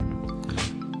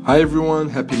Hi everyone,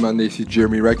 happy Monday. It's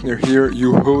Jeremy Reichner here,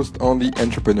 your host on the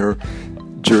Entrepreneur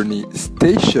Journey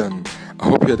Station. I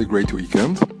hope you had a great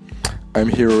weekend. I'm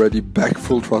here already back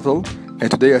full throttle, and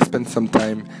today I spent some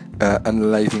time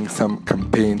analyzing some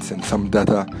campaigns and some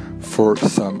data for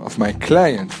some of my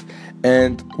clients.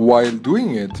 And while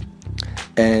doing it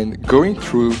and going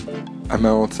through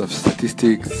amounts of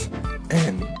statistics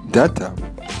and data,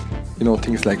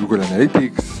 things like Google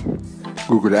Analytics,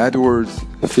 Google AdWords,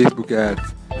 Facebook ads,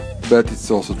 but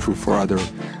it's also true for other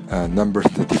numbers,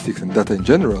 statistics, and data in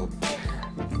general.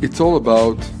 It's all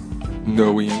about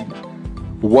knowing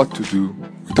what to do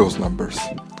with those numbers,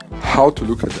 how to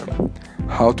look at them,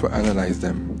 how to analyze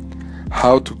them,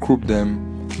 how to group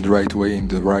them the right way in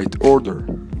the right order.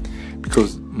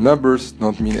 Because numbers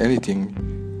don't mean anything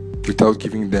without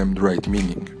giving them the right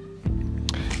meaning.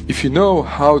 If you know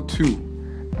how to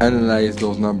analyze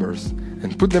those numbers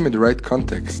and put them in the right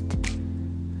context,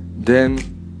 then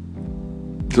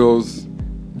those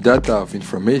data of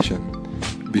information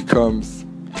becomes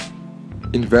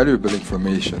invaluable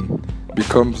information,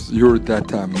 becomes your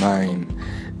data mine.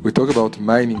 We talk about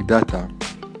mining data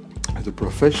as a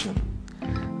profession,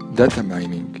 data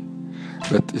mining.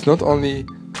 But it's not only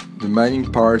the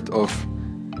mining part of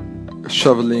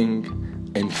shoveling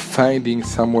and finding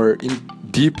somewhere in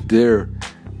deep there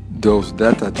those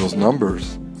data, those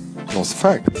numbers, those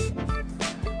facts.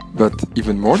 But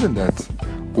even more than that,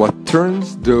 what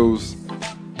turns those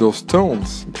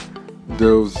stones,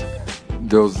 those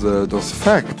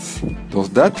facts, those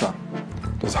data,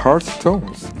 those hard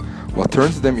stones, what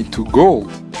turns them into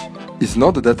gold is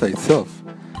not the data itself.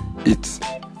 It's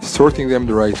sorting them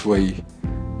the right way,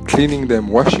 cleaning them,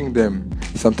 washing them,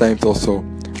 sometimes also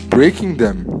breaking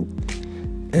them.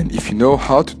 And if you know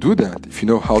how to do that, if you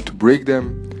know how to break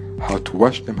them, how to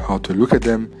wash them, how to look at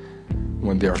them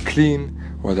when they are clean,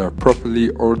 when they are properly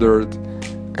ordered,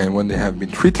 and when they have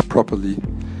been treated properly,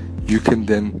 you can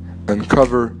then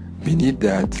uncover beneath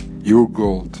that your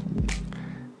gold.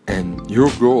 And your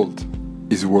gold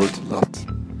is worth a lot.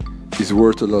 Is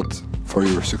worth a lot for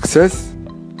your success,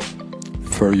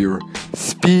 for your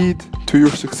speed to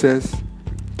your success,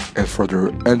 and for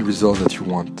the end result that you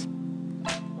want.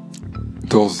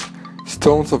 Those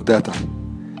stones of data,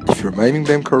 if you're mining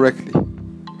them correctly,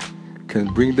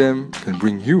 can bring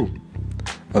you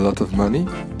a lot of money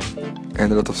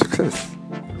and a lot of success,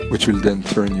 which will then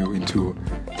turn you into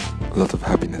a lot of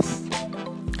happiness.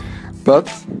 But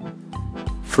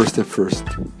first step first,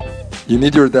 you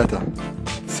need your data.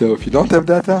 So if you don't have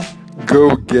data,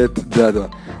 go get data.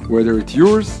 Whether it's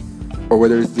yours or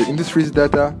whether it's the industry's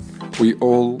data, we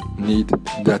all need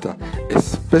data,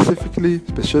 especially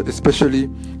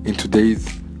in today's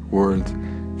world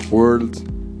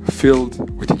filled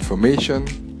with information.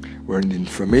 We're in the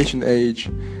information age.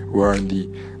 We're in the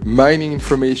mining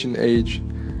information age,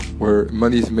 where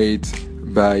money is made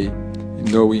by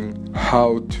knowing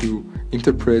how to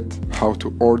interpret, how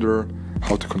to order,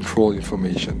 how to control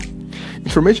information.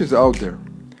 Information is out there,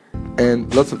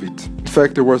 and lots of it. In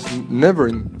fact, there was never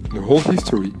in the whole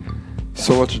history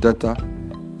so much data,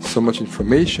 so much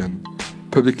information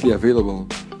publicly available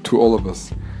to all of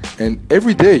us. And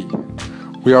every day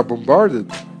we are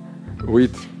bombarded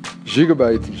with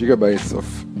gigabytes and gigabytes of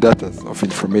data, of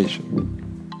information.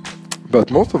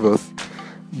 But most of us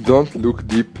don't look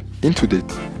deep into it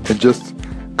and just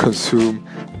consume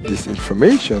this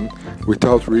information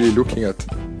without really looking at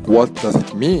what does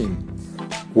it mean,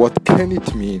 what can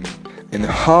it mean, and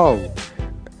how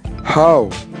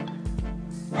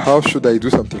should I do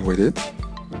something with it,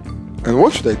 and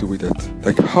what should I do with it?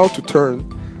 Like how to turn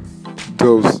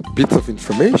those bits of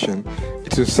information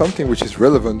into something which is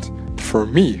relevant for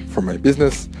me, for my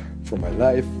business, for my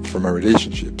life, for my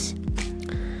relationships.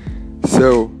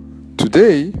 So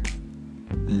today,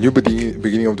 new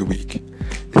beginning of the week,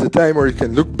 is a time where you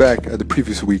can look back at the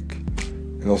previous week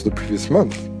and also the previous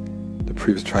month, the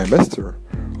previous trimester,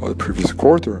 or the previous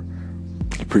quarter,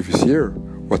 the previous year,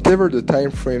 whatever the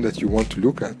time frame that you want to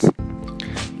look at.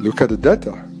 Look at the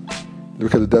data.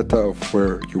 Look at the data of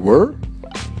where you were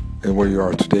and where you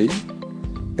are today,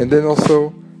 and then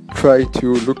also try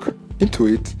to look into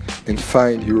it and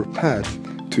find your path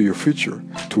to your future,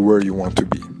 to where you want to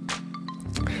be.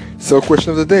 So,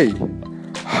 question of the day: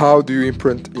 how do you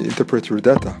interpret your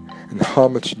data, and how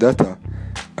much data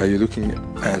are you looking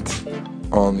at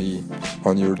on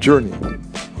your journey,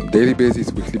 on daily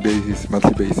basis, weekly basis,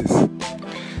 monthly basis?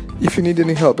 If you need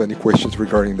any help, any questions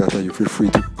regarding data, you feel free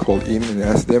to call in and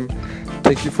ask them.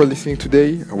 Thank you for listening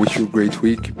today. I wish you a great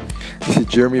week. This is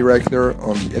Jeremy Reichner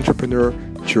on the Entrepreneur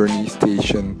Journey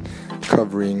Station,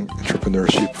 covering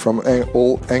entrepreneurship from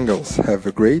all angles. Have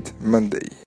a great Monday.